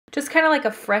Just kind of like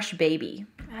a fresh baby.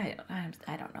 I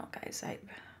don't know, guys.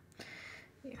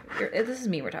 This is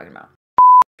me we're talking about.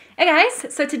 Hey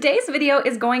guys, so today's video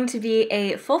is going to be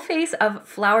a full face of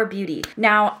Flower Beauty.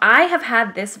 Now, I have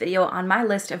had this video on my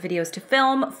list of videos to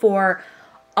film for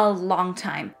a long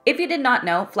time. If you did not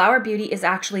know, Flower Beauty is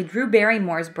actually Drew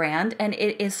Barrymore's brand and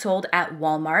it is sold at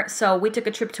Walmart. So we took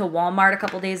a trip to Walmart a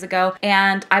couple days ago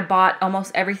and I bought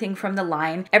almost everything from the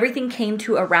line. Everything came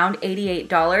to around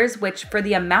 $88, which for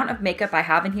the amount of makeup I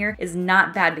have in here is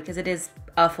not bad because it is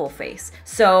a full face.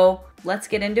 So let's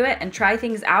get into it and try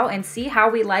things out and see how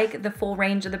we like the full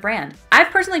range of the brand. I've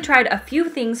personally tried a few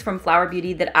things from Flower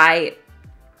Beauty that I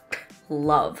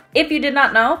love. If you did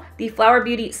not know, the Flower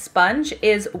Beauty sponge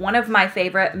is one of my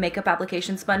favorite makeup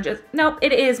application sponges. Nope,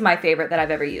 it is my favorite that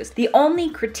I've ever used. The only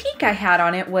critique I had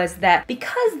on it was that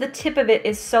because the tip of it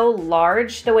is so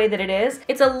large the way that it is,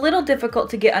 it's a little difficult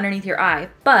to get underneath your eye.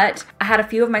 But I had a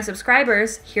few of my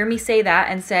subscribers hear me say that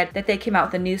and said that they came out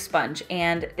with a new sponge,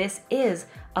 and this is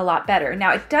a lot better.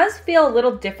 Now, it does feel a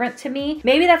little different to me.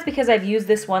 Maybe that's because I've used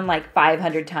this one like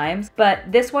 500 times, but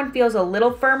this one feels a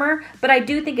little firmer, but I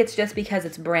do think it's just because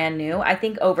it's brand new. I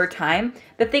think over time,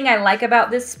 the thing I like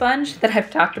about this sponge that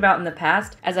I've talked about in the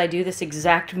past as I do this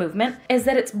exact movement is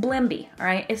that it's blimby, all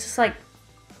right? It's just like,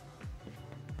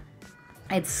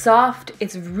 it's soft,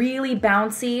 it's really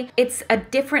bouncy. It's a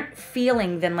different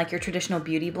feeling than like your traditional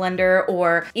beauty blender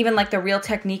or even like the Real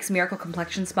Techniques Miracle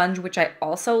Complexion Sponge, which I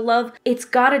also love. It's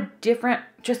got a different,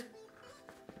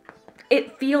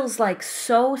 it feels like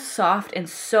so soft and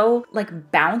so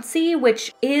like bouncy,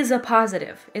 which is a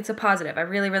positive. It's a positive. I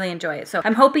really, really enjoy it. So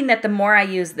I'm hoping that the more I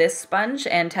use this sponge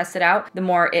and test it out, the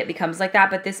more it becomes like that,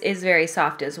 but this is very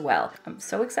soft as well. I'm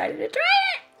so excited to try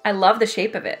it. I love the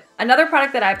shape of it. Another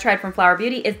product that I've tried from Flower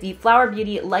Beauty is the Flower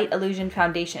Beauty Light Illusion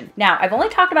Foundation. Now, I've only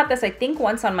talked about this, I think,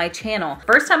 once on my channel.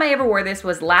 First time I ever wore this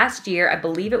was last year. I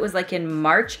believe it was like in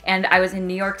March, and I was in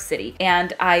New York City.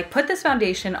 And I put this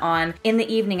foundation on in the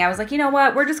evening. I was like, you know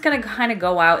what? We're just gonna kind of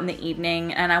go out in the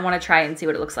evening, and I wanna try it and see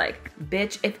what it looks like.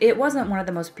 Bitch, if it wasn't one of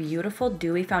the most beautiful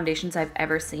dewy foundations I've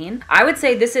ever seen, I would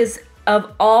say this is,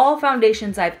 of all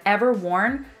foundations I've ever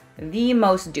worn, the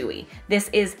most dewy. This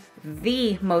is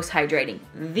the most hydrating,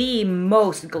 the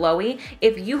most glowy.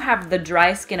 If you have the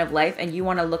dry skin of life and you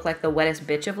want to look like the wettest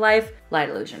bitch of life, Light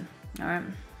Illusion. All right,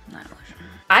 Light Illusion.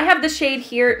 I have the shade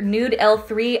here, Nude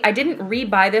L3. I didn't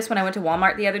rebuy this when I went to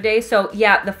Walmart the other day. So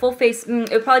yeah, the full face,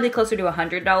 it would probably be closer to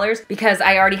 $100 because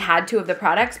I already had two of the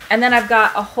products. And then I've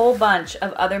got a whole bunch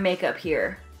of other makeup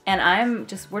here. And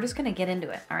we're just gonna get into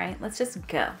it, all right? Let's just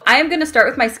go. I am gonna start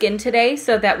with my skin today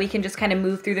so that we can just kind of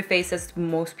move through the face as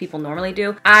most people normally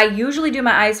do. I usually do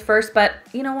my eyes first, but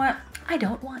you know what? I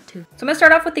don't want to. So I'm gonna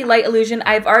start off with the Light Illusion.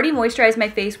 I've already moisturized my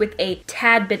face with a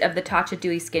tad bit of the Tatcha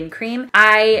Dewy Skin Cream.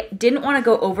 I didn't wanna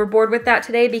go overboard with that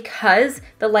today because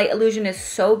the Light Illusion is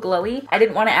so glowy. I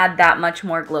didn't wanna add that much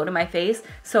more glow to my face.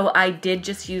 So I did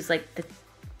just use like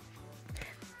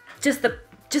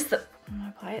I'm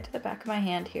gonna apply it to the back of my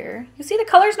hand here. You see the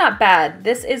color's not bad.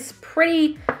 This is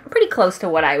pretty close to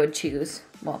what I would choose.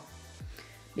 Well,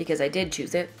 because I did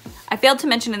choose it. I failed to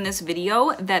mention in this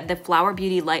video that the Flower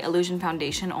Beauty Light Illusion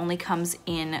Foundation only comes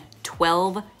in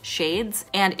 12 shades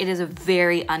and it is a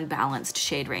very unbalanced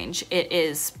shade range. It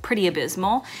is pretty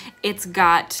abysmal. It's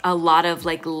got a lot of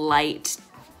like light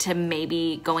to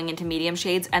maybe going into medium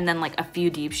shades and then like a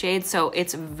few deep shades. So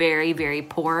it's very, very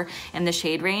poor in the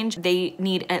shade range. They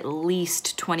need at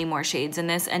least 20 more shades in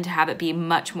this and to have it be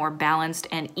much more balanced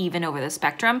and even over the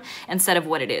spectrum instead of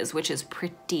what it is, which is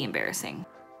pretty embarrassing.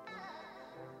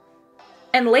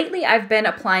 And lately I've been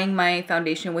applying my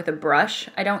foundation with a brush.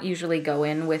 I don't usually go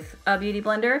in with a beauty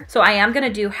blender. So I am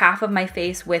gonna do half of my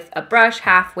face with a brush,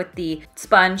 half with the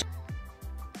sponge.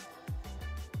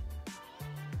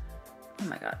 Oh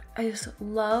my God, I just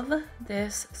love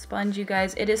this sponge, you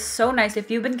guys. It is so nice. If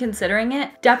you've been considering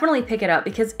it, definitely pick it up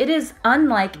because it is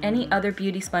unlike any other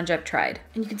beauty sponge I've tried.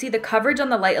 And you can see the coverage on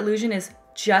the Light Illusion is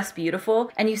just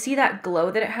beautiful. And you see that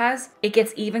glow that it has? It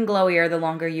gets even glowier the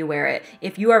longer you wear it.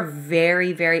 If you are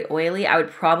very, very oily, I would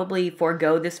probably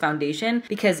forego this foundation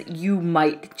because you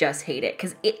might just hate it.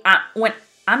 Because when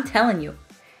I'm telling you,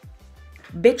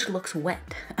 bitch looks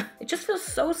wet. It just feels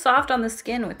so soft on the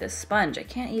skin with this sponge. I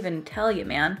can't even tell you,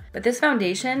 man. But this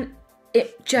foundation,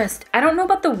 I don't know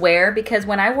about the wear because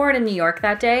when I wore it in New York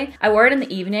that day, I wore it in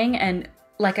the evening and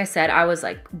like I said, I was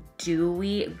like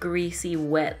dewy, greasy,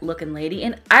 wet looking lady.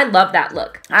 And I love that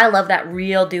look. I love that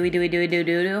real dewy.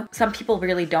 Some people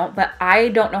really don't, but I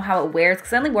don't know how it wears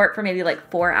because I only wore it for maybe like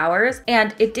 4 hours.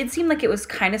 And it did seem like it was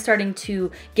kind of starting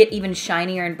to get even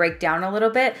shinier and break down a little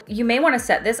bit. You may want to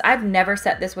set this. I've never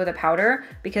set this with a powder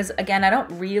because again, I don't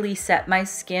really set my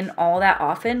skin all that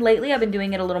often. Lately, I've been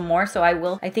doing it a little more, so I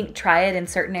will, I think, try it in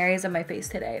certain areas of my face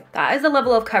today. That is the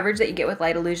level of coverage that you get with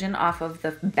Light Illusion off of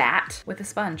the bat with a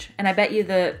sponge. And I bet you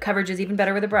the coverage is even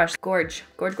better with a brush. Gorge.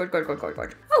 Gorge.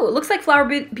 Oh, it looks like Flower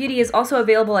Beauty is also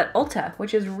available at Ulta,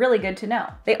 which is really good to know.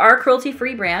 They are a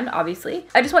cruelty-free brand, obviously.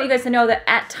 I just want you guys to know that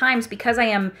at times, because I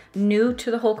am new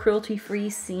to the whole cruelty-free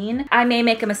scene, I may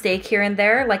make a mistake here and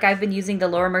there. Like I've been using the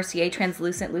Laura Mercier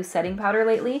Translucent Loose Setting Powder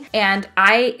lately, and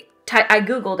I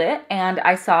Googled it and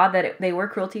I saw that they were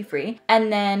cruelty-free.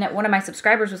 And then one of my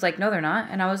subscribers was like, no, they're not.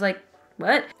 And I was like,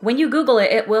 what? When you Google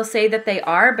it, it will say that they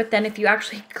are, but then if you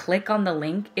actually click on the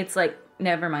link, it's like,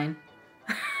 never mind.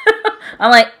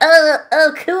 I'm like,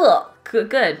 oh, cool.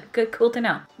 Good, cool to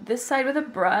know. This side with a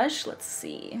brush, let's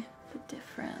see the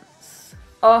difference.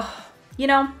 Oh, you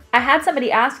know, I had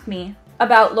somebody ask me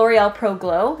about L'Oreal Pro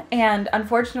Glow, and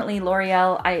unfortunately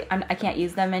L'Oreal, I can't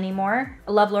use them anymore.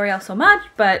 I love L'Oreal so much,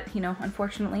 but you know,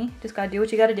 unfortunately, just gotta do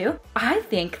what you gotta do. I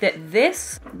think that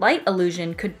this Light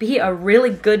Illusion could be a really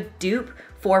good dupe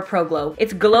for Pro Glow.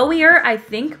 It's glowier, I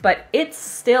think, but it's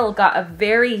still got a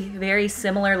very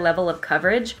similar level of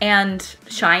coverage and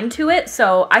shine to it.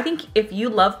 So I think if you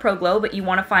love Pro Glow, but you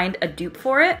wanna find a dupe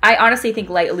for it, I honestly think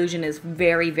Light Illusion is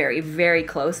very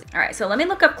close. All right, so let me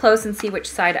look up close and see which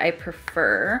side I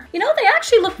prefer. You know, they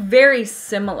actually look very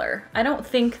similar. I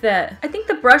think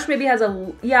the brush maybe has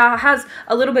a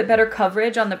little bit better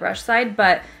coverage on the brush side,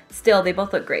 but still, they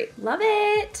both look great. Love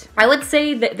it. I would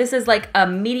say that this is like a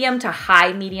medium to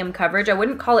high medium coverage. I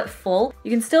wouldn't call it full.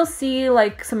 You can still see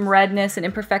like some redness and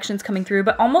imperfections coming through,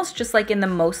 but almost just like in the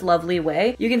most lovely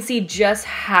way. You can see just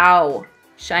how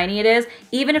shiny it is.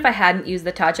 Even if I hadn't used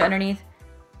the Tatcha underneath,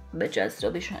 but just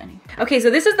still be shiny. Okay, so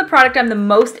this is the product I'm the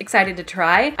most excited to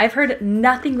try. I've heard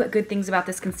nothing but good things about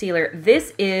this concealer.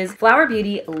 This is Flower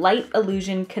Beauty Light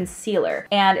Illusion Concealer,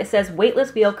 and it says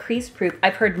weightless veil crease proof.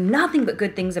 I've heard nothing but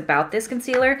good things about this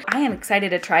concealer. I am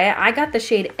excited to try it. I got the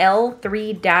shade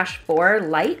L3-4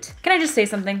 Light. Can I just say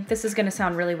something? This is gonna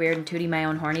sound really weird and tooting my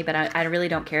own horny, but I really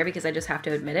don't care because I just have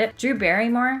to admit it. Drew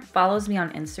Barrymore follows me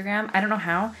on Instagram. I don't know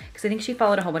how, because I think she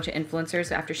followed a whole bunch of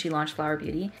influencers after she launched Flower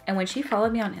Beauty. And when she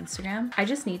followed me on Instagram, I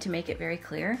just need to make it very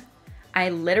clear, I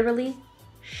literally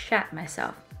shat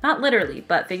myself. Not literally,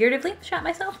 but figuratively shat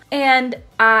myself. And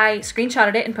I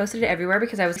screenshotted it and posted it everywhere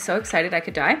because I was so excited I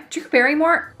could die. Drew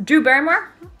Barrymore,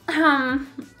 RawBeautyKristi.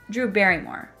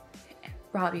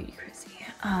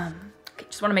 Okay,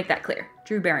 just wanna make that clear.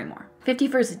 Drew Barrymore. 50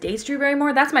 First Dates Drew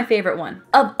Barrymore, that's my favorite one.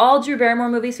 Of all Drew Barrymore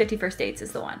movies, 50 First Dates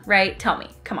is the one, right? Tell me,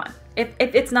 come on. If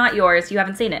it's not yours, you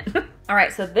haven't seen it. All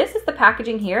right, so this is the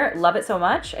packaging here. Love it so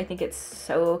much. I think it's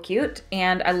so cute.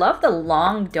 And I love the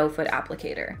long doe foot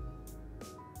applicator.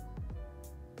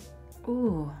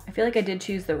 Ooh, I feel like I did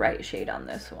choose the right shade on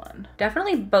this one.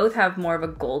 Definitely both have more of a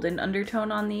golden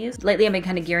undertone on these. Lately I've been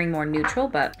kind of gearing more neutral,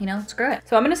 but you know, screw it.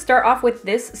 So I'm gonna start off with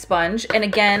this sponge. And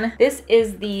again, this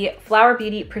is the Flower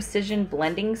Beauty Precision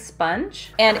Blending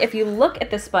Sponge. And if you look at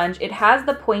the sponge, it has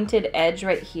the pointed edge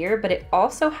right here, but it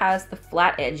also has the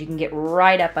flat edge. You can get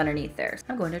right up underneath there. So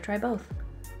I'm going to try both.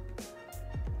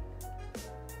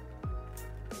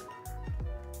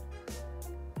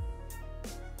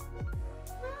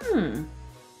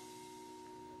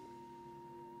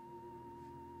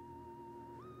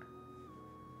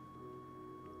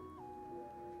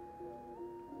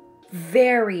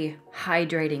 Very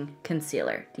hydrating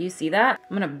concealer. Do you see that?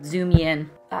 I'm gonna zoom you in.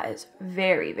 That is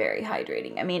very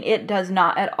hydrating. I mean, it does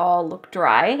not at all look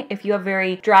dry. If you have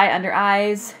very dry under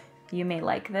eyes, you may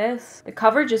like this. The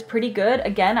coverage is pretty good.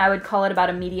 Again, I would call it about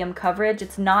a medium coverage.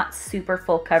 It's not super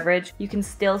full coverage. You can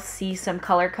still see some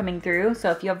color coming through.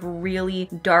 So if you have really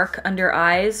dark under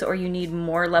eyes or you need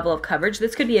more level of coverage,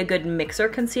 this could be a good mixer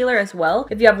concealer as well.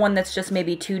 If you have one that's just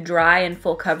maybe too dry and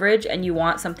full coverage and you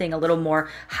want something a little more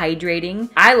hydrating.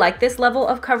 I like this level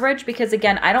of coverage because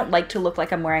again, I don't like to look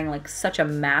like I'm wearing like such a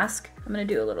mask. I'm gonna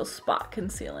do a little spot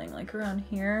concealing like around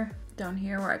here. Down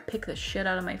here where I pick the shit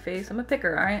out of my face. I'm a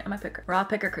picker, all right? I'm a picker.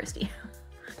 RawBeautyKristi.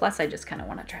 Plus, I just kind of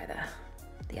want to try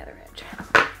the other edge.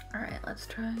 All right, let's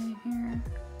try here.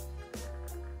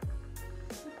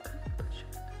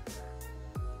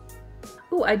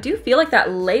 Ooh, I do feel like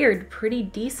that layered pretty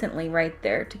decently right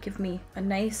there to give me a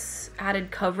nice added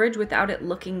coverage without it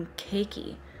looking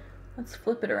cakey. Let's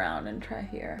flip it around and try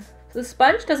here. So the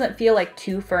sponge doesn't feel like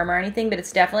too firm or anything, but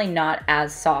it's definitely not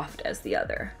as soft as the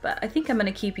other. But I think I'm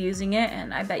gonna keep using it,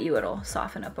 and I bet you it'll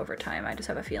soften up over time. I just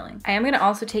have a feeling. I am gonna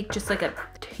also take just like a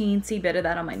teensy bit of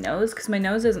that on my nose, because my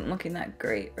nose isn't looking that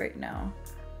great right now.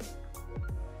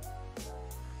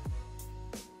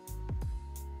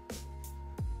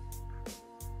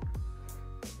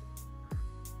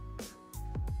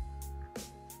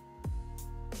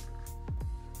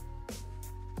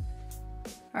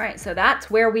 All right, so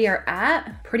that's where we are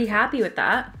at. Pretty happy with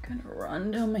that. Gonna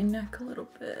run down my neck a little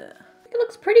bit. It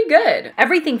looks pretty good.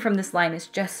 Everything from this line is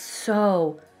just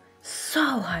so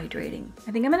hydrating.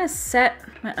 I think I'm gonna set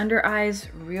my under eyes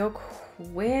real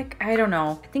quick. I don't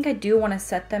know. I think I do want to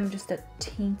set them just a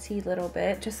teensy little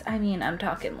bit. Just, I mean, I'm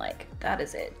talking like, that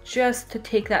is it. Just to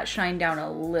take that shine down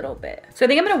a little bit. So I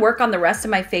think I'm gonna work on the rest of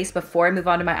my face before I move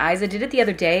on to my eyes. I did it the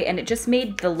other day and it just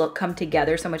made the look come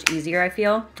together so much easier, I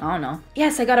feel. I don't know.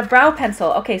 Yes, I got a brow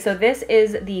pencil. Okay, so this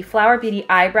is the Flower Beauty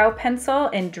eyebrow pencil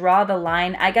in Draw the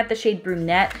Line. I got the shade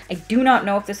Brunette. I do not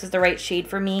know if this is the right shade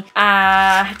for me.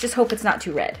 I just hope it's not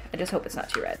too red. I just hope it's not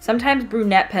too red. Sometimes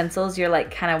brunette pencils, you're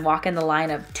like kind of walking the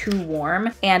line of too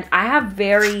warm, and I have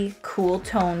very cool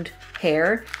toned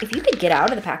hair. If you could get out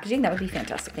of the packaging, that would be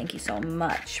fantastic. Thank you so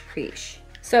much. Preach.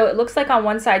 So it looks like on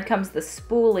one side comes the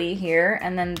spoolie here,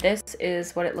 and then this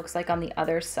is what it looks like on the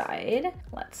other side.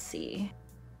 Let's see.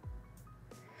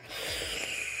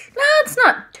 It's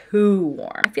not too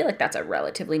warm. I feel like that's a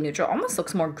relatively neutral. Almost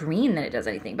looks more green than it does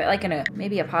anything, but like in a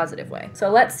maybe a positive way. So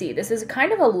let's see. This is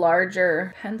kind of a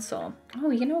larger pencil. Oh,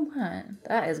 you know what?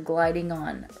 That is gliding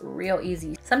on real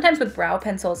easy. Sometimes with brow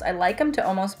pencils, I like them to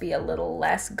almost be a little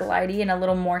less glidey and a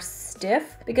little more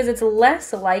stiff, because it's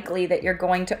less likely that you're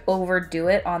going to overdo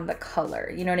it on the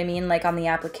color. You know what I mean? Like on the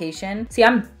application. See,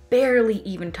 I'm barely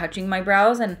even touching my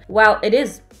brows, and while it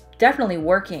is definitely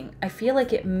working, I feel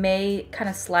like it may kind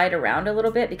of slide around a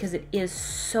little bit because it is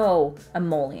so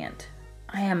emollient.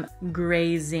 I am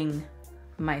grazing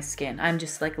my skin. I'm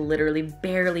just like literally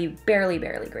barely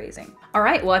grazing. All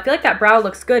right, well, I feel like that brow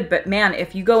looks good, but man,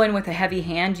 if you go in with a heavy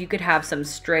hand, you could have some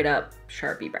straight up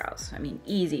Sharpie brows. I mean,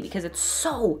 easy, because it's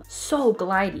so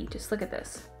glidey. Just look at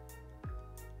this.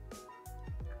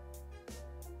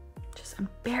 Just, I'm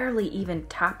barely even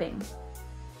tapping.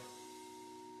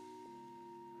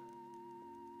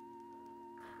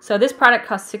 So this product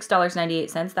costs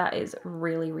 $6.98. That is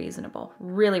really reasonable,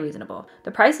 really reasonable.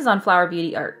 The prices on Flower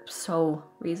Beauty are so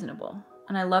reasonable.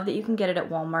 And I love that you can get it at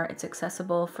Walmart. It's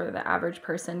accessible for the average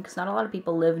person, because not a lot of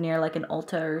people live near like an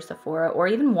Ulta or Sephora, or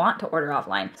even want to order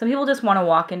offline. Some people just want to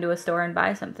walk into a store and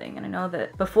buy something. And I know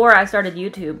that before I started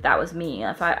YouTube, that was me.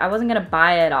 If I wasn't gonna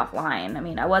buy it offline. I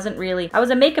mean, I was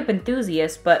a makeup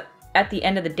enthusiast, but at the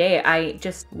end of the day, I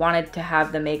just wanted to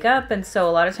have the makeup, and so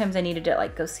a lot of times I needed to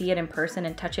like go see it in person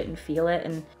and touch it and feel it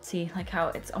and see like how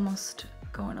it's almost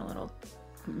going a little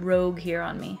rogue here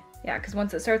on me. Yeah, because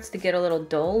once it starts to get a little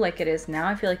dull like it is now,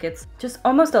 I feel like it's just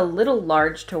almost a little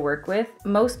large to work with.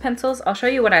 Most pencils, I'll show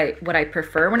you what I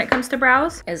prefer when it comes to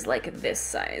brows, is like this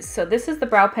size. So this is the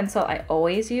brow pencil I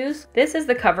always use. This is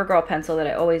the CoverGirl pencil that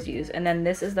I always use. And then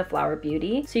this is the Flower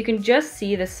Beauty. So you can just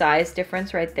see the size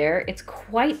difference right there. It's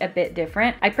quite a bit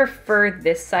different. I prefer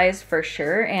this size for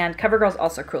sure. And CoverGirl's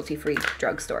also cruelty-free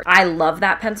drugstore. I love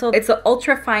that pencil. It's an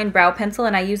ultra fine brow pencil,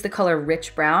 and I use the color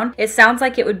Rich Brown. It sounds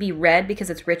like it would be red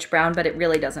because it's rich brown, but it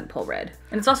really doesn't pull red.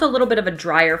 And it's also a little bit of a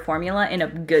drier formula in a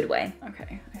good way.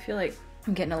 Okay, I feel like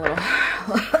I'm getting a little,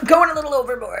 going a little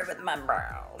overboard with my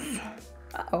brows.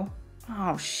 Uh-oh.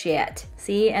 Oh shit.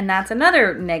 See, and that's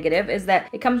another negative, is that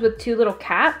it comes with two little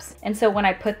caps. And so when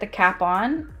I put the cap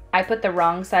on, I put the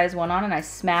wrong size one on and I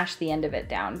smashed the end of it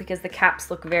down, because the caps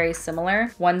look very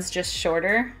similar. One's just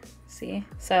shorter. See?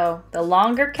 So the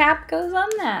longer cap goes on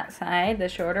that side, the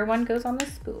shorter one goes on the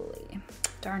spoolie.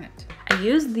 Darn it. I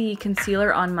use the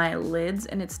concealer on my lids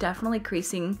and it's definitely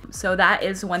creasing. So that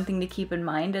is one thing to keep in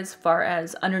mind as far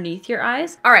as underneath your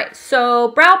eyes. All right, so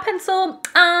brow pencil,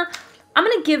 I'm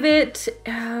gonna give it,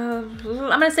 I'm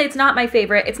gonna say it's not my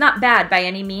favorite. It's not bad by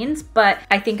any means, but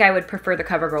I think I would prefer the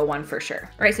CoverGirl one for sure.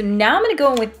 All right, so now I'm gonna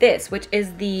go in with this, which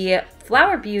is the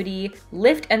Flower Beauty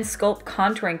Lift and Sculpt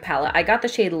Contouring Palette. I got the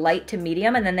shade light to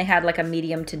medium, and then they had like a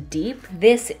medium to deep.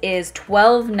 This is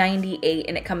 $12.98,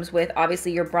 and it comes with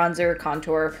obviously your bronzer,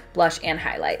 contour, blush, and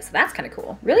highlight. So that's kind of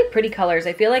cool. Really pretty colors.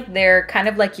 I feel like they're kind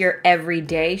of like your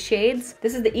everyday shades.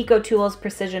 This is the Eco Tools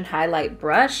Precision Highlight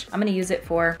Brush. I'm gonna use it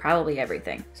for probably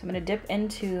everything. So I'm gonna dip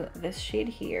into this shade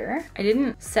here. I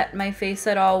didn't set my face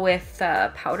at all with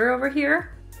powder over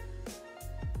here.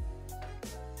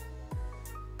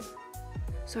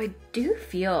 So I do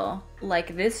feel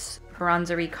like this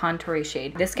bronzery contoury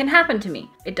shade. This can happen to me.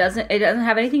 It doesn't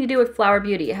have anything to do with Flower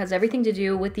Beauty. It has everything to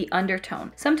do with the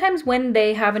undertone. Sometimes when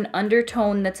they have an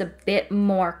undertone that's a bit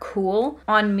more cool,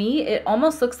 on me, it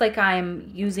almost looks like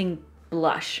I'm using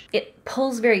blush. It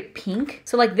pulls very pink.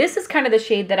 So like this is kind of the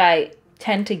shade that I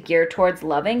tend to gear towards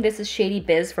loving. This is Shady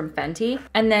Biz from Fenty.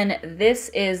 And then this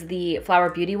is the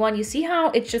Flower Beauty one. You see how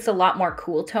it's just a lot more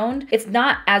cool toned? It's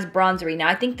not as bronzery. Now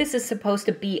I think this is supposed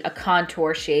to be a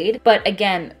contour shade, but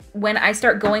again, when I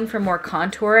start going for more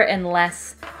contour and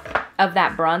less of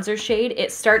that bronzer shade,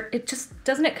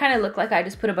 doesn't it kind of look like I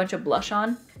just put a bunch of blush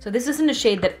on? So this isn't a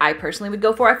shade that I personally would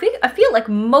go for. I feel like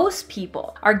most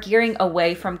people are gearing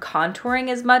away from contouring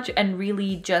as much and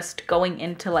really just going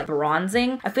into like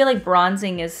bronzing. I feel like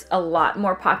bronzing is a lot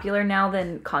more popular now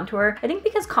than contour. I think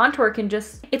because contour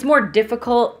it's more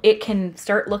difficult. It can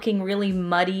start looking really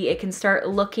muddy. It can start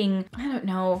looking, I don't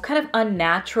know, kind of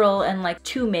unnatural and like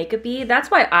too makeup-y. That's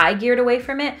why I geared away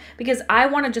from it, because I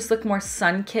want to just look more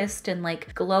sun-kissed and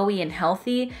like glowy and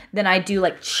healthy than I do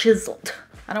like chiseled.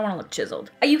 I don't want to look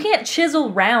chiseled. You can't chisel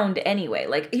round anyway.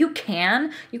 Like you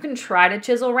can try to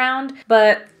chisel round,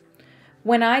 but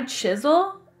when I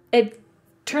chisel, it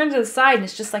turns to the side and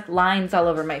it's just like lines all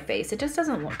over my face. It just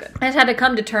doesn't look good. I just had to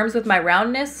come to terms with my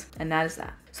roundness, and that is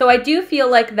that. So I do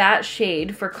feel like that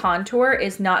shade for contour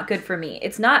is not good for me.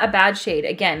 It's not a bad shade.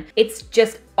 Again, it's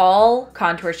just all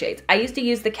contour shades. I used to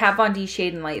use the Kat Von D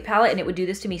Shade and Light palette, and it would do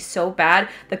this to me so bad.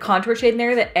 The contour shade in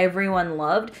there that everyone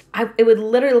loved, it would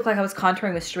literally look like I was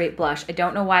contouring with straight blush. I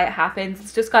don't know why it happens.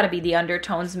 It's just gotta be the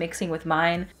undertones mixing with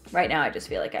mine. Right now, I just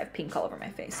feel like I have pink all over my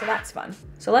face, so that's fun.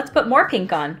 So let's put more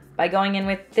pink on by going in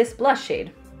with this blush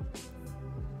shade.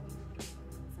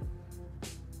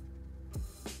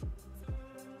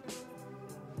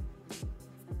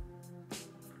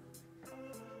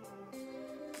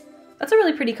 That's a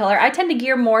really pretty color. I tend to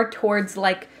gear more towards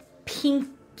like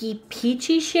pinky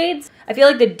peachy shades. I feel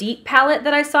like the deep palette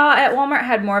that I saw at Walmart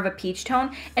had more of a peach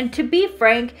tone. And to be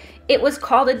frank, it was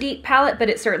called a deep palette, but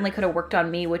it certainly could have worked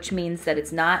on me, which means that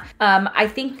it's not. I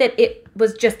think that it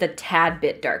was just a tad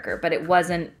bit darker, but it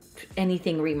wasn't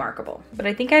anything remarkable. But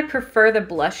I think I prefer the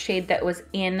blush shade that was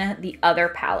in the other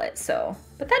palette, so.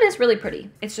 But that is really pretty.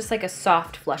 It's just like a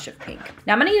soft flush of pink.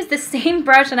 Now I'm gonna use the same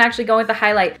brush and actually go with the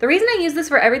highlight. The reason I use this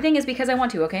for everything is because I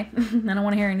want to, okay? I don't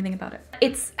wanna hear anything about it.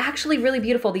 It's actually really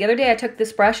beautiful. The other day I took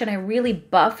this brush and I really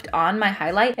buffed on my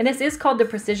highlight, and this is called the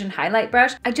Precision Highlight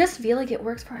Brush. I just feel like it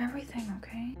works for everything,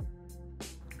 okay?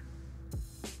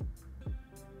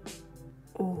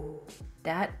 Ooh,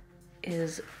 that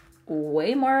is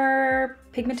way more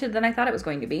pigmented than I thought it was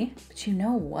going to be. But you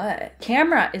know what?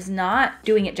 Camera is not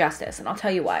doing it justice, and I'll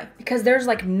tell you why. Because there's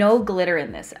like no glitter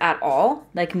in this at all,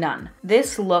 like none.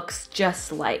 This looks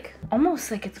just like,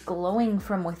 almost like it's glowing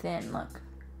from within, look.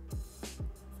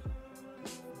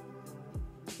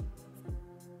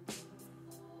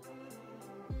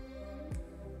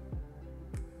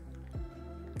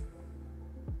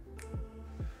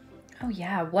 Oh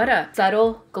yeah, what a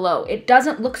subtle glow. It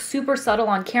doesn't look super subtle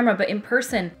on camera, but in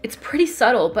person, it's pretty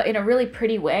subtle, but in a really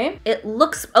pretty way. It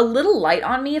looks a little light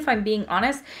on me, if I'm being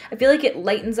honest. I feel like it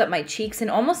lightens up my cheeks in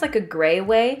almost like a gray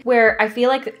way, where I feel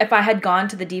like if I had gone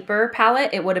to the deeper palette,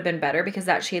 it would have been better because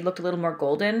that shade looked a little more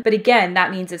golden. But again,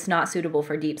 that means it's not suitable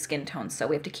for deep skin tones, so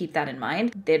we have to keep that in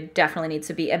mind. There definitely needs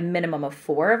to be a minimum of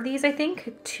 4 of these, I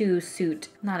think, to suit,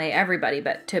 not everybody,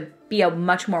 but to be a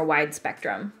much more wide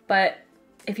spectrum. But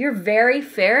if you're very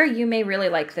fair, you may really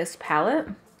like this palette.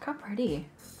 Look how pretty.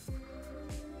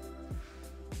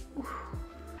 Ooh.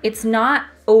 It's not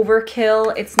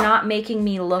overkill. It's not making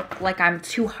me look like I'm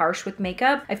too harsh with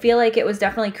makeup. I feel like it was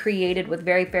definitely created with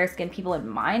very fair-skinned people in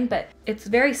mind, but it's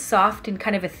very soft and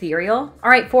kind of ethereal. All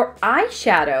right, for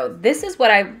eyeshadow, this is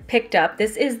what I picked up.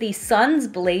 This is the Suns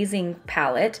Blazing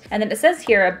palette. And then it says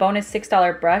here, a bonus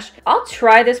 $6 brush. I'll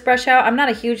try this brush out. I'm not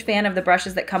a huge fan of the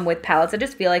brushes that come with palettes. I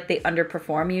just feel like they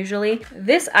underperform usually.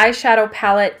 This eyeshadow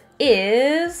palette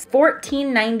is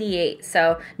 $14.98,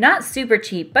 so not super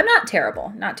cheap, but not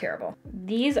terrible, not terrible.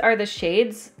 These are the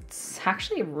shades. It's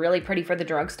actually really pretty for the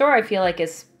drugstore. I feel like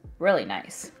it's really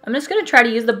nice. I'm just gonna try to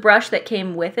use the brush that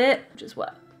came with it, which is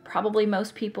what probably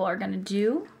most people are gonna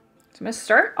do. So I'm gonna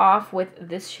start off with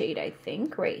this shade, I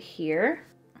think, right here.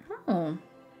 Oh,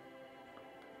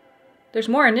 there's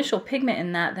more initial pigment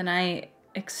in that than I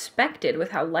expected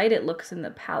with how light it looks in the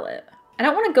palette. I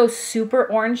don't want to go super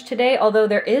orange today, although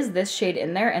there is this shade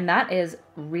in there, and that is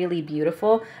really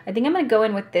beautiful. I think I'm going to go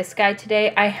in with this guy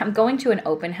today. I am going to an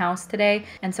open house today,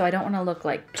 and so I don't want to look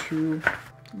like too,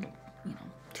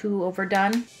 too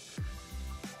overdone.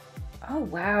 Oh,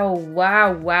 wow,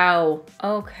 wow, wow.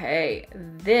 Okay,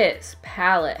 this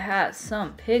palette has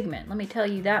some pigment. Let me tell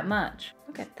you that much.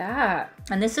 Look at that.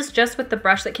 And this is just with the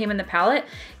brush that came in the palette.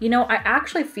 You know, I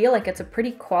actually feel like it's a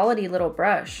pretty quality little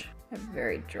brush. I have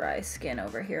very dry skin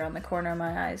over here on the corner of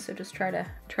my eyes, so just try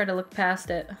to look past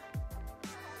it.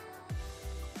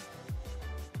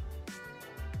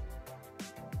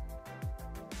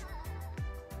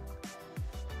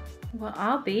 Well,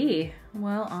 I'll be.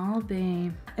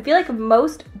 I feel like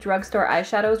most drugstore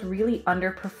eyeshadows really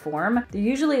underperform. They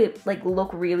usually like look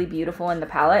really beautiful in the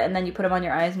palette, and then you put them on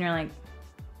your eyes and you're like,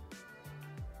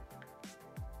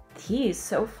 these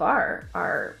so far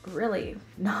are really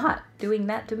not doing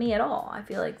that to me at all. I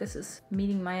feel like this is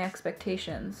meeting my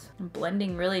expectations and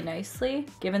blending really nicely,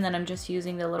 given that I'm just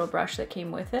using the little brush that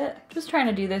came with it. Just trying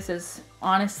to do this as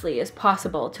honestly as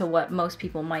possible to what most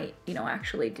people might, you know,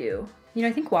 actually do. You know,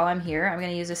 I think while I'm here, I'm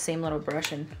gonna use the same little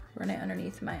brush and run it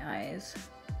underneath my eyes.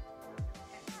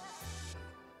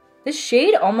 This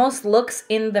shade almost looks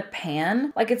in the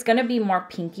pan like it's gonna be more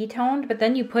pinky toned, but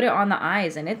then you put it on the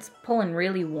eyes and it's pulling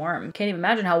really warm. Can't even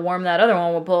imagine how warm that other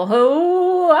one will pull.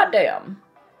 Oh, hot damn.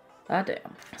 Hot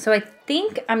damn. So I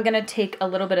think I'm gonna take a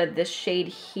little bit of this shade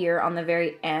here on the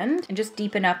very end and just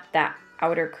deepen up that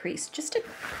outer crease. Just a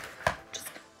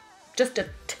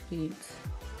teens.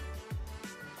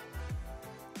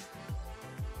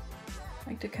 I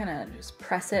like to kind of just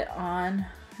press it on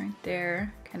right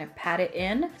there, kind of pat it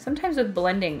in. Sometimes with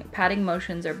blending, patting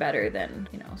motions are better than,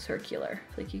 you know, circular.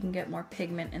 It's like you can get more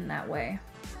pigment in that way.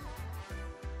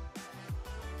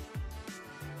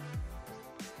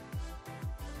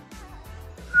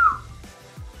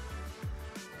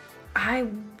 I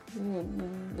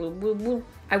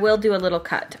will do a little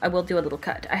cut.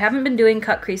 I haven't been doing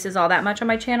cut creases all that much on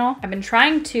my channel. I've been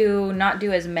trying to not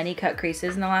do as many cut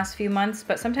creases in the last few months,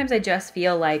 but sometimes I just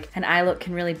feel like an eye look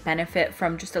can really benefit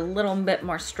from just a little bit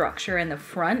more structure in the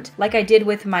front, like I did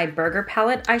with my Burger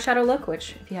palette eyeshadow look,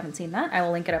 which if you haven't seen that, I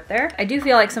will link it up there. I do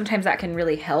feel like sometimes that can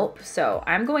really help. So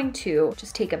I'm going to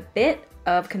just take a bit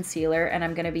of concealer and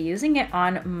I'm gonna be using it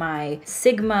on my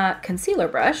Sigma concealer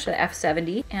brush, the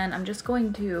F70, and I'm just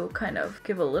going to kind of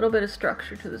give a little bit of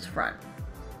structure to this front.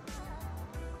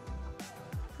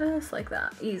 Just like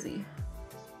that, easy.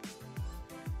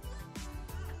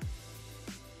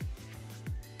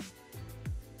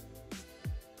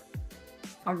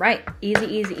 All right, easy,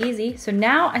 easy, easy. So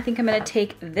now I think I'm gonna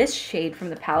take this shade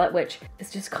from the palette, which is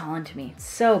just calling to me. It's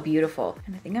so beautiful.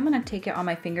 And I think I'm gonna take it on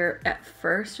my finger at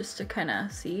first just to kind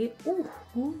of see. Ooh,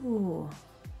 ooh.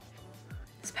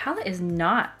 This palette is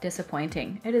not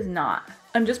disappointing. It is not.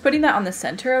 I'm just putting that on the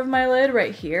center of my lid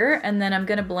right here, and then I'm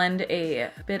gonna blend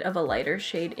a bit of a lighter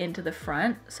shade into the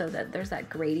front so that there's that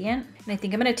gradient. And I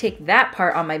think I'm gonna take that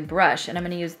part on my brush and I'm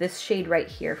gonna use this shade right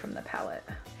here from the palette.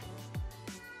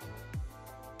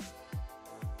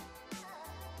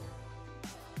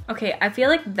 Okay, I feel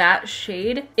like that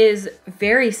shade is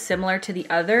very similar to the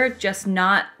other, just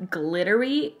not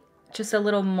glittery, just a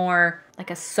little more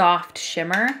like a soft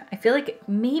shimmer. I feel like it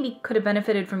maybe could have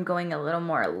benefited from going a little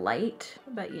more light,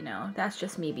 but you know, that's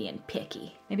just me being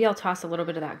picky. Maybe I'll toss a little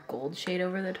bit of that gold shade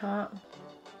over the top.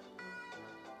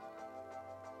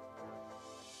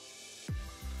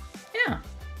 Yeah.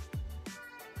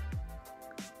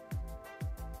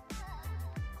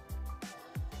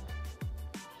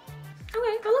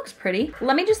 Okay, that looks pretty.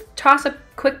 Let me just toss a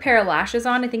quick pair of lashes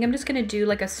on. I think I'm just gonna do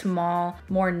like a small,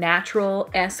 more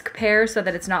natural-esque pair so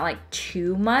that it's not like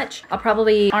too much. I'll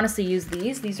probably honestly use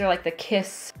these. These are like the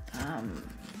Kiss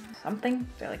something.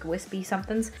 They're like wispy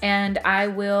somethings. And I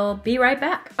will be right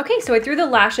back. Okay, so I threw the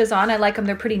lashes on. I like them.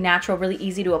 They're pretty natural, really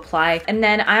easy to apply. And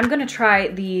then I'm gonna try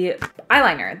the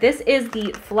eyeliner. This is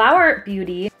the Flower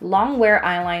Beauty Long Wear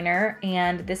Eyeliner,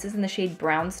 and this is in the shade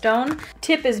Brownstone.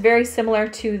 Tip is very similar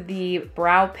to the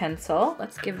brow pencil.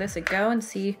 Let's give this a go and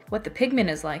see what the pigment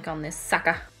is like on this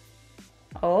sucker.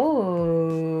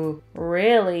 Oh,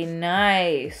 really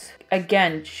nice.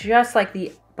 Again, just like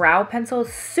the brow pencil,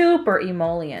 super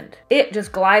emollient. It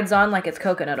just glides on like it's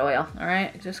coconut oil, all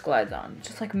right? It just glides on,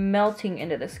 just like melting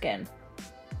into the skin.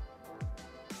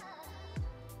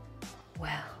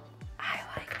 Well, I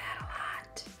like that a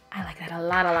lot. I like that a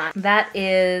lot. That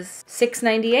is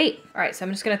 $6.98. All right, so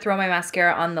I'm just gonna throw my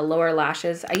mascara on the lower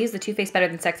lashes. I use the Too Faced Better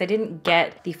Than Sex. I didn't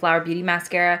get the Flower Beauty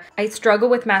mascara. I struggle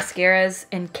with mascaras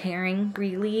and caring,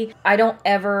 really. I don't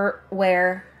ever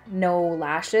wear no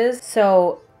lashes,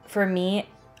 so for me,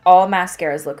 all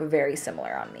mascaras look very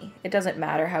similar on me. It doesn't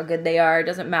matter how good they are, it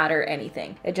doesn't matter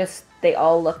anything. It just, they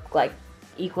all look like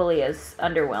equally as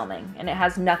underwhelming, and it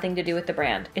has nothing to do with the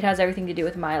brand. It has everything to do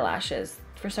with my lashes.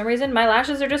 For some reason, my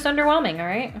lashes are just underwhelming, all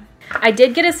right? I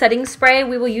did get a setting spray.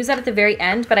 We will use that at the very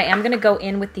end, but I am gonna go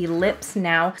in with the lips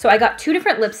now. So I got 2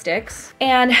 different lipsticks,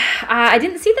 and I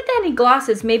didn't see that they had any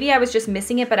glosses. Maybe I was just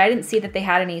missing it, but I didn't see that they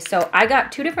had any. So I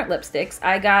got 2 different lipsticks.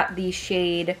 I got the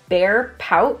shade Bare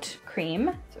Pout Cream.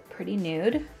 It's a pretty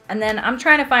nude. And then I'm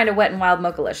trying to find a Wet n Wild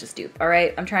Mochalicious dupe, all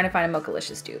right? I'm trying to find a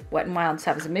Mochalicious dupe. Wet n Wild's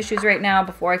having some issues right now.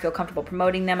 Before I feel comfortable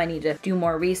promoting them, I need to do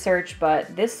more research,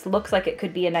 but this looks like it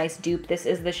could be a nice dupe. This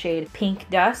is the shade Pink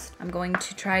Dust. I'm going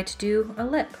to try to do a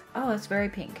lip. Oh, it's very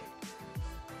pink.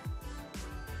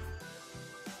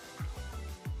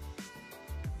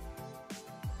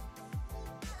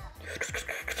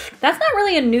 That's not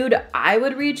really a nude I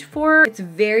would reach for. It's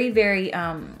very, very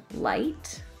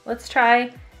light. Let's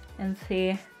try and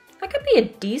see. That could be a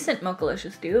decent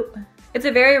Mochalicious dupe. It's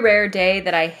a very rare day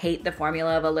that I hate the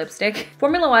formula of a lipstick.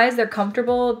 Formula-wise, they're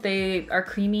comfortable, they are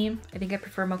creamy. I think I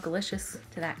prefer Mochalicious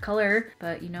to that color,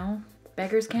 but you know,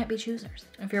 beggars can't be choosers.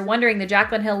 If you're wondering, the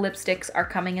Jaclyn Hill lipsticks are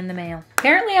coming in the mail.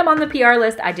 Apparently I'm on the PR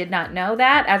list. I did not know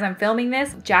that as I'm filming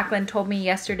this. Jaclyn told me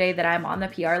yesterday that I'm on the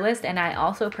PR list and I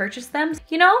also purchased them.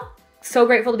 You know, so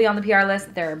grateful to be on the PR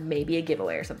list. There may be a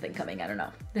giveaway or something coming, I don't know.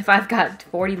 If I've got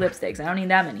 40 lipsticks, I don't need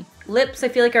that many. Lips, I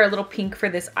feel like are a little pink for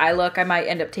this eye look. I might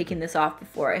end up taking this off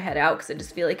before I head out because I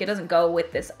just feel like it doesn't go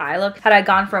with this eye look. Had I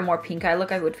gone for a more pink eye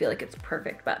look, I would feel like it's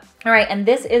perfect, but. All right, and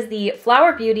this is the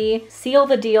Flower Beauty Seal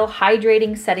the Deal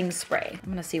Hydrating Setting Spray. I'm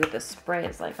gonna see what this spray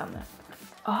is like on this.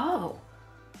 Oh,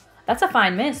 that's a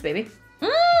fine mist, baby.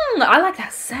 I like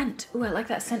that scent. Ooh, I like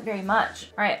that scent very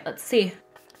much. All right, let's see.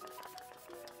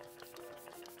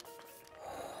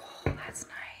 That's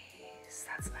nice,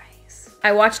 that's nice.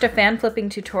 I watched a fan flipping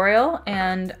tutorial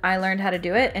and I learned how to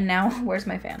do it, and now, where's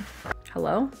my fan?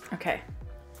 Hello? Okay.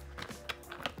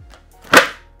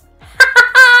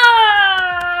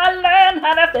 I learned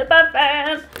how to flip a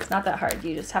fan. It's not that hard,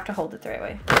 you just have to hold it the right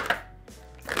way.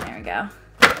 There we go.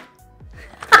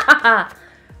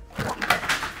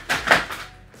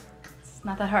 It's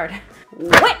not that hard.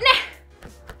 What?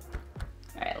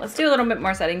 All right, let's do a little bit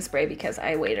more setting spray because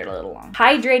I waited a little long.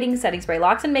 Hydrating setting spray.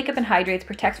 Locks in makeup and hydrates,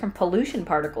 protects from pollution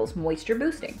particles, moisture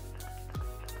boosting.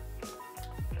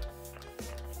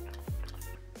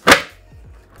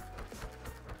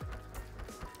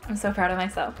 I'm so proud of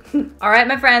myself. All right,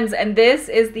 my friends, and this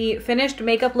is the finished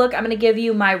makeup look. I'm gonna give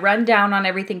you my rundown on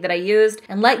everything that I used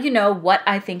and let you know what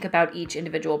I think about each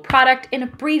individual product in a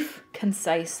brief,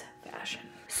 concise fashion.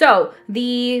 So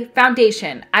the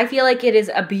foundation, I feel like it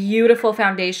is a beautiful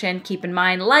foundation. Keep in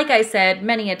mind, like I said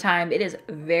many a time, it is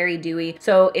very dewy.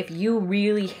 So if you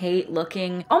really hate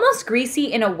looking almost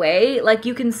greasy in a way, like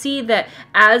you can see that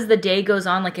as the day goes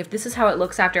on, like if this is how it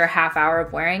looks after a half hour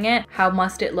of wearing it, how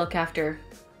must it look after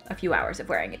a few hours of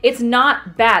wearing it? It's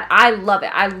not bad. I love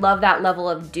it. I love that level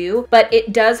of dew, but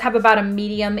it does have about a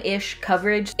medium-ish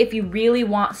coverage. If you really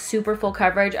want super full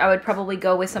coverage, I would probably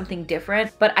go with something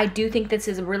different, but I do think this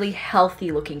is a really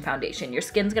healthy looking foundation. Your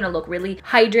skin's gonna look really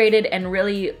hydrated and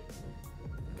really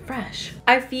fresh.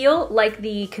 I feel like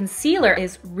the concealer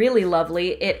is really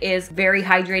lovely. It is very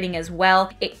hydrating as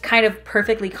well. It kind of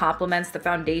perfectly complements the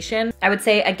foundation. I would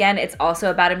say, again, it's also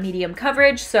about a medium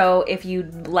coverage. So if you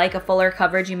like a fuller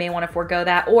coverage, you may want to forego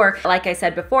that. Or like I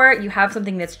said before, you have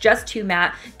something that's just too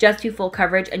matte, just too full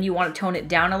coverage, and you want to tone it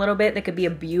down a little bit. That could be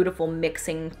a beautiful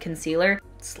mixing concealer.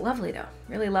 It's lovely though,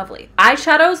 really lovely.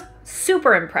 Eyeshadows,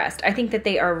 super impressed. I think that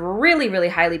they are really, really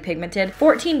highly pigmented.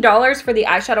 $14 for the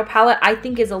eyeshadow palette I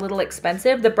think is a little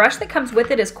expensive. The brush that comes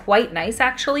with it is quite nice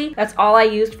actually. That's all I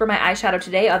used for my eyeshadow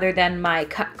today other than my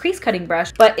crease cutting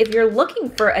brush. But if you're looking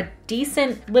for a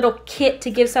decent little kit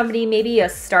to give somebody, maybe a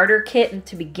starter kit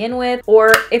to begin with,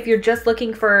 or if you're just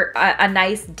looking for a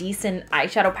nice, decent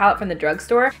eyeshadow palette from the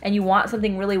drugstore and you want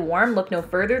something really warm, look no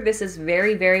further. This is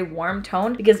very, very warm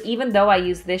toned because even though I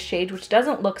use this shade, which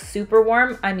doesn't look super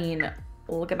warm, I mean,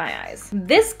 look at my eyes.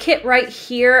 This kit right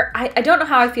here, I don't know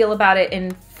how I feel about it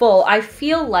in full. I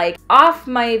feel like off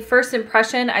my first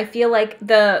impression, I feel like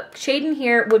the shade in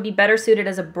here would be better suited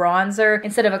as a bronzer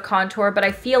instead of a contour, but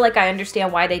I feel like I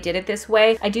understand why they did it this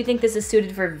way. I do think this is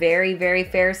suited for very, very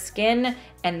fair skin,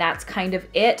 and that's kind of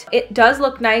it. It does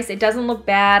look nice. It doesn't look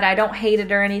bad. I don't hate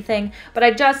it or anything, but I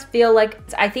just feel like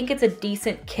I think it's a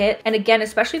decent kit. And again,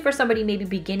 especially for somebody maybe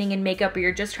beginning in makeup or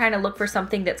you're just trying to look for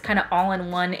something that's kind of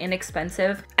all-in-one,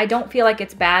 inexpensive, I don't feel like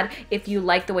it's bad if you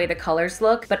like the way the colors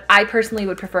look, but I personally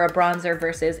would prefer a bronzer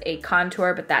versus a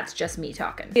contour, but that's just me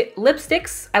talking.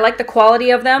 Lipsticks, I like the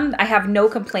quality of them. I have no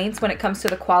complaints when it comes to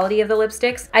the quality of the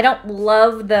lipsticks. I don't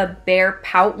love the Bare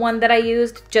Pout one that I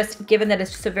used, just given that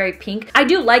it's just a very pink. I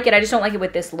do like it. I just don't like it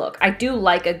with this look. I do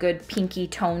like a good pinky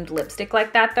toned lipstick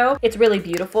like that though. It's really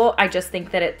beautiful. I just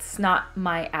think that it's not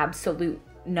my absolute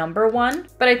number one.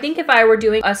 But I think if I were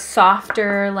doing a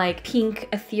softer, like pink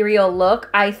ethereal look,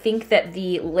 I think that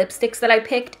the lipsticks that I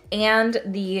picked and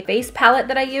the face palette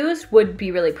that I used would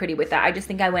be really pretty with that. I just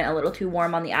think I went a little too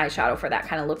warm on the eyeshadow for that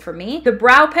kind of look for me. The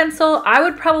brow pencil, I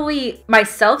would probably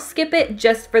myself skip it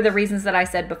just for the reasons that I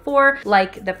said before,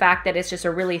 like the fact that it's just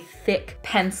a really thick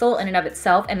pencil in and of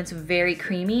itself and it's very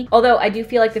creamy. Although I do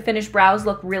feel like the finished brows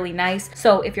look really nice.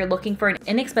 So if you're looking for an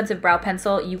inexpensive brow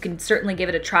pencil, you can certainly give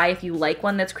it a try if you like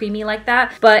one that's creamy like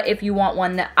that. But if you want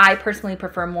one that I personally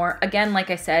prefer more, again, like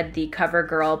I said, the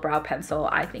CoverGirl brow pencil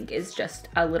I think is just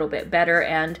a little bit better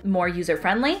and more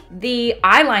user-friendly. The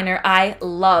eyeliner I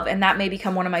love, and that may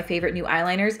become one of my favorite new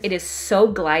eyeliners. It is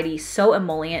so glidey, so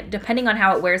emollient, depending on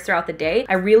how it wears throughout the day.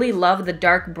 I really love the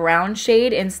dark brown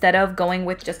shade instead of going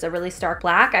with just a really stark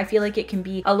black. I feel like it can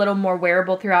be a little more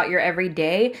wearable throughout your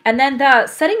everyday. And then the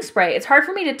setting spray, it's hard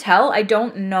for me to tell. I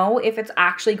don't know if it's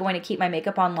actually going to keep my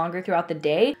makeup on longer throughout the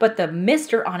day, but the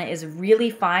mister on it is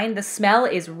really fine. The smell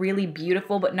is really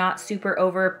beautiful, but not super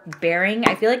overbearing.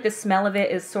 I feel like the smell of it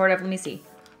is sort of, let me see.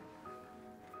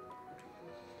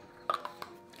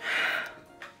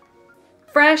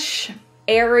 Fresh,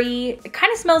 airy. It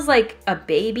kind of smells like a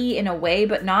baby in a way,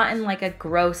 but not in like a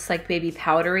gross, like baby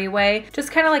powdery way.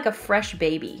 Just kind of like a fresh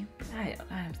baby. I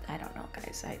don't know,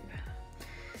 guys.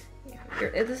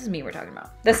 This is me we're talking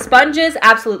about. The sponges,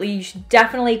 absolutely. You should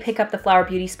definitely pick up the Flower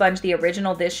Beauty sponge, the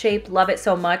original, this shape. Love it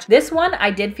so much. This one,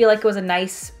 I did feel like it was a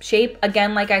nice shape.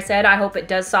 Again, like I said, I hope it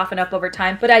does soften up over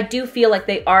time, but I do feel like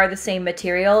they are the same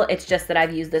material. It's just that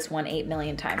I've used this one 8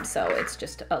 million times, so it's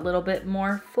just a little bit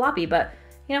more floppy, but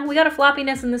you know, we got a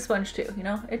floppiness in this sponge too, you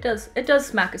know? It does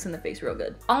smack us in the face real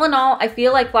good. All in all, I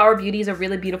feel like Flower Beauty is a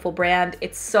really beautiful brand.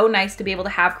 It's so nice to be able to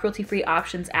have cruelty-free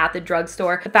options at the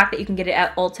drugstore. The fact that you can get it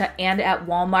at Ulta and at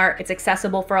Walmart, it's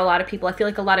accessible for a lot of people. I feel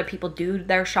like a lot of people do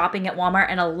their shopping at Walmart,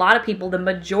 and a lot of people, the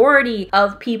majority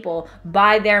of people,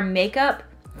 buy their makeup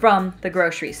from the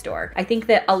grocery store. I think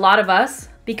that a lot of us,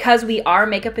 because we are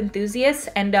makeup enthusiasts,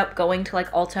 end up going to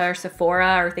like Ulta or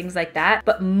Sephora or things like that.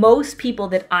 But most people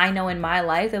that I know in my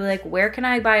life, they're like, where can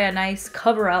I buy a nice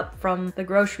cover up from the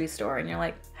grocery store? And you're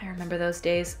like, I remember those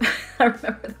days. I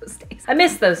remember those days. I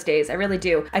miss those days. I really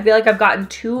do. I feel like I've gotten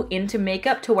too into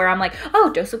makeup to where I'm like,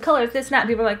 oh, Dose of Colors, this, and that. And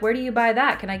people are like, where do you buy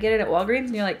that? Can I get it at Walgreens?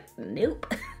 And you're like,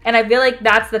 nope. And I feel like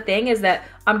that's the thing, is that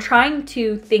I'm trying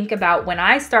to think about when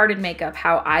I started makeup,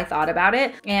 how I thought about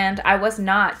it. And I was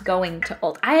not going to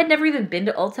Ulta. I had never even been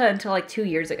to Ulta until like 2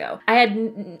 years ago. I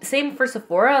had, same for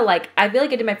Sephora. Like, I feel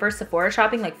like I did my first Sephora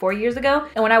shopping like 4 years ago.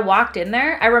 And when I walked in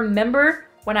there, I remember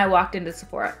when I walked into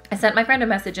Sephora, I sent my friend a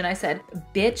message and I said,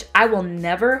 bitch, I will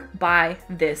never buy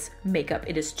this makeup.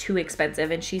 It is too expensive.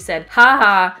 And she said,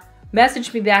 haha,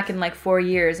 message me back in like 4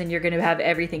 years and you're gonna have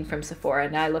everything from Sephora.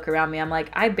 And I look around me, I'm like,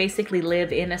 I basically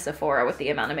live in a Sephora with the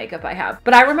amount of makeup I have.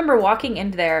 But I remember walking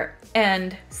into there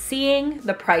and seeing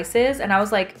the prices and I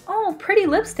was like, oh, pretty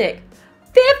lipstick,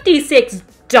 $56?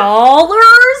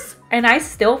 And I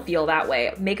still feel that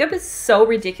way. Makeup is so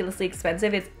ridiculously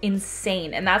expensive. It's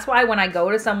insane. And that's why when I go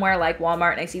to somewhere like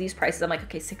Walmart and I see these prices, I'm like,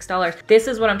 okay, $6. This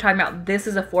is what I'm talking about. This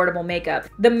is affordable makeup.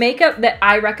 The makeup that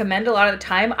I recommend a lot of the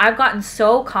time, I've gotten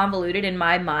so convoluted in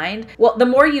my mind. Well, the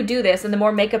more you do this and the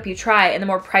more makeup you try and the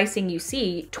more pricing you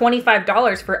see,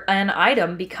 $25 for an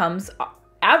item becomes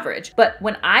average. But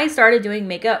when I started doing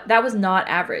makeup, that was not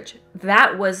average.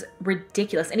 That was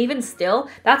ridiculous. And even still,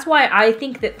 that's why I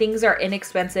think that things are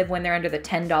inexpensive when they're under the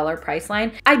 $10 price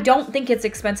line. I don't think it's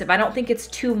expensive. I don't think it's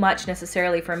too much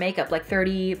necessarily for makeup, like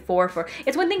 34 for,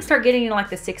 it's when things start getting into like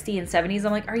the 60 and 70s.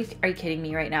 I'm like, are you kidding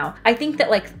me right now? I think that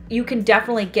like you can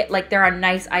definitely get, like, there are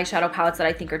nice eyeshadow palettes that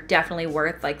I think are definitely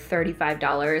worth like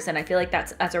 $35. And I feel like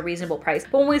that's a reasonable price.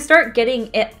 But when we start getting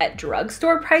it at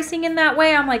drugstore pricing in that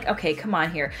way, I'm like, okay, come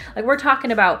on here. Like, we're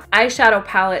talking about eyeshadow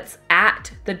palettes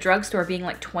at the drugstore being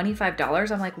like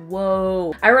 $25. I'm like,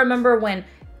 whoa. I remember when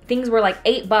things were like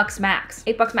 $8 max,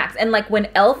 $8 max. And like when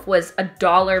e.l.f. was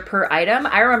 $1 per item,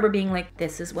 I remember being like,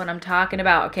 this is what I'm talking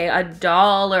about, okay?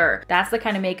 $1. That's the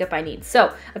kind of makeup I need.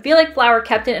 So I feel like Flower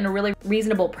kept it in a really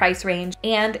reasonable price range,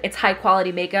 and it's high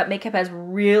quality makeup. Makeup has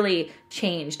really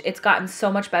changed. It's gotten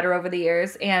so much better over the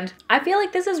years, and I feel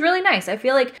like this is really nice. I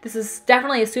feel like this is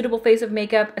definitely a suitable face of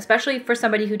makeup, especially for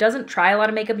somebody who doesn't try a lot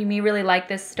of makeup. You may really like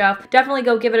this stuff. Definitely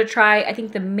go give it a try. I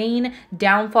think the main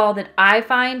downfall that I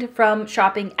find from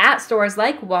shopping at stores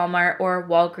like Walmart or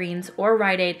Walgreens or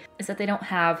Rite Aid is that they don't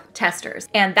have testers.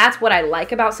 And that's what I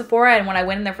like about Sephora. And when I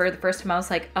went in there for the first time, I was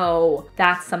like, oh,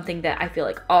 that's something that I feel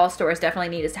like all stores definitely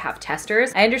need, is to have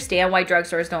testers. I understand why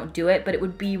drugstores don't do it, but it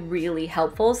would be really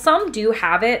helpful. Some do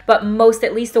have it, but most,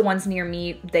 at least the ones near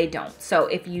me, they don't. So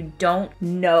if you don't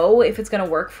know if it's gonna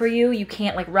work for you, you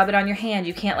can't like rub it on your hand,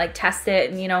 you can't like test it,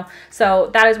 and you know,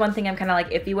 so that is one thing I'm kind of like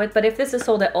iffy with. But if this is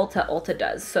sold at Ulta, Ulta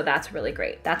does, so that's really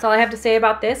great. That's all I have to say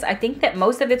about this. I think that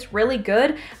most of it's really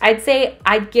good. I'd say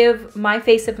I'd give my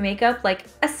face of makeup like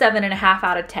a 7.5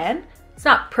 out of 10. It's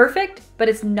not perfect, but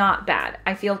it's not bad.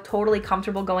 I feel totally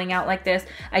comfortable going out like this.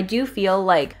 I do feel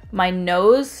like my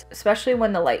nose, especially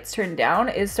when the lights turn down,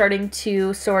 is starting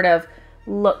to sort of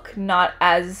look not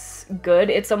as good.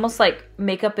 It's almost like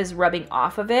makeup is rubbing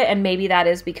off of it, and maybe that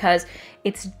is because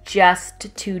it's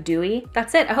just too dewy.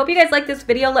 That's it. I hope you guys like this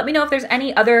video. Let me know if there's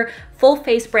any other full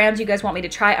face brands you guys want me to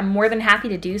try. I'm more than happy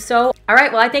to do so. All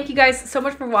right, well, I thank you guys so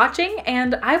much for watching,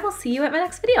 and I will see you at my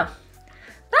next video.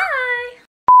 Bye!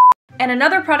 And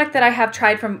another product that I have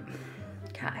tried from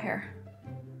cat hair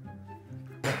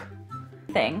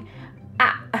thing.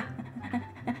 Ah.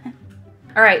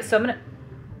 All right, so I'm gonna,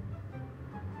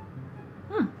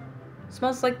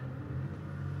 smells like,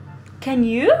 can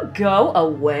you go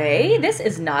away? This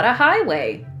is not a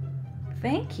highway.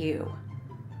 Thank you.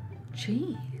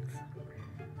 Jeez.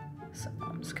 So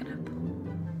I'm just gonna,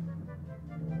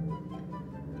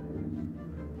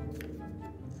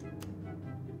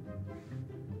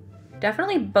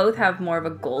 definitely both have more of a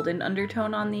golden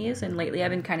undertone on these, and lately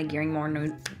I've been kind of gearing more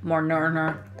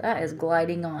that is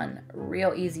gliding on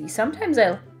real easy. Sometimes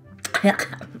I'm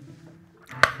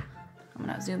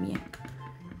gonna zoom you.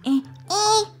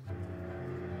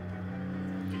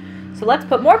 So let's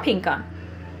put more pink on.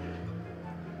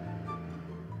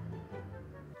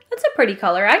 That's a pretty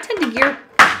color. I tend to gear,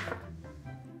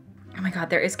 oh my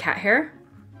God, there is cat hair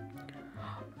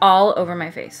all over my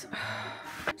face.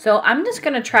 So I'm just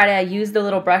gonna try to use the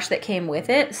little brush that came with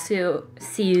it. So,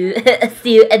 I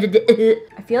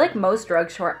feel like most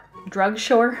drugstore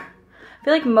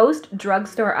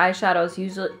eyeshadows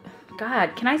usually,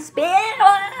 God, can I spit?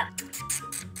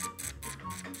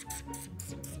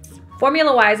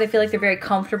 Formula wise, I feel like they're very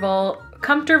comfortable. It's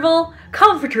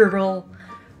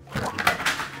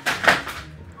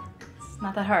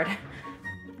not that hard.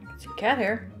 It's your cat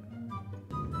hair.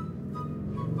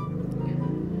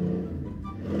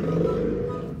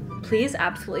 Please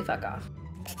absolutely fuck off.